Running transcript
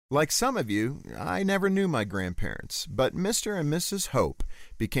Like some of you, I never knew my grandparents, but Mr. and Mrs. Hope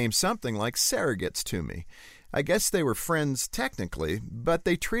became something like surrogates to me. I guess they were friends technically, but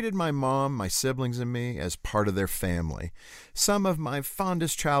they treated my mom, my siblings, and me as part of their family. Some of my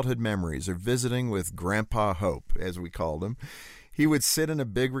fondest childhood memories are visiting with Grandpa Hope, as we called him. He would sit in a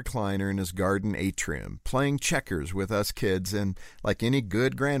big recliner in his garden atrium, playing checkers with us kids and, like any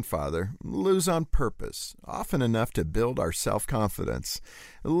good grandfather, lose on purpose, often enough to build our self-confidence.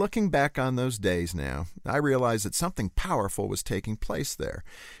 Looking back on those days now, I realize that something powerful was taking place there.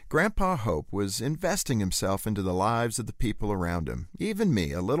 Grandpa Hope was investing himself into the lives of the people around him, even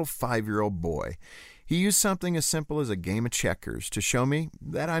me, a little 5-year-old boy. He used something as simple as a game of checkers to show me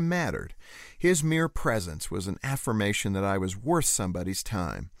that I mattered. His mere presence was an affirmation that I was worth somebody's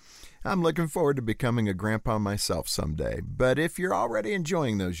time. I'm looking forward to becoming a grandpa myself someday, but if you're already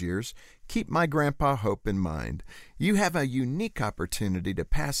enjoying those years, keep my Grandpa Hope in mind. You have a unique opportunity to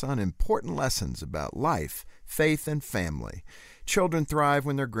pass on important lessons about life, faith, and family. Children thrive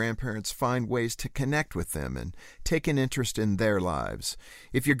when their grandparents find ways to connect with them and take an interest in their lives.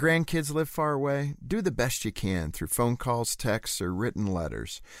 If your grandkids live far away, do the best you can through phone calls, texts, or written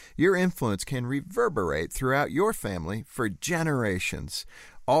letters. Your influence can reverberate throughout your family for generations.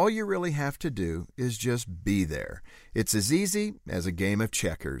 All you really have to do is just be there. It's as easy as a game of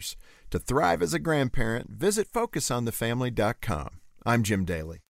checkers. To thrive as a grandparent, visit FocusOnTheFamily.com. I'm Jim Daly.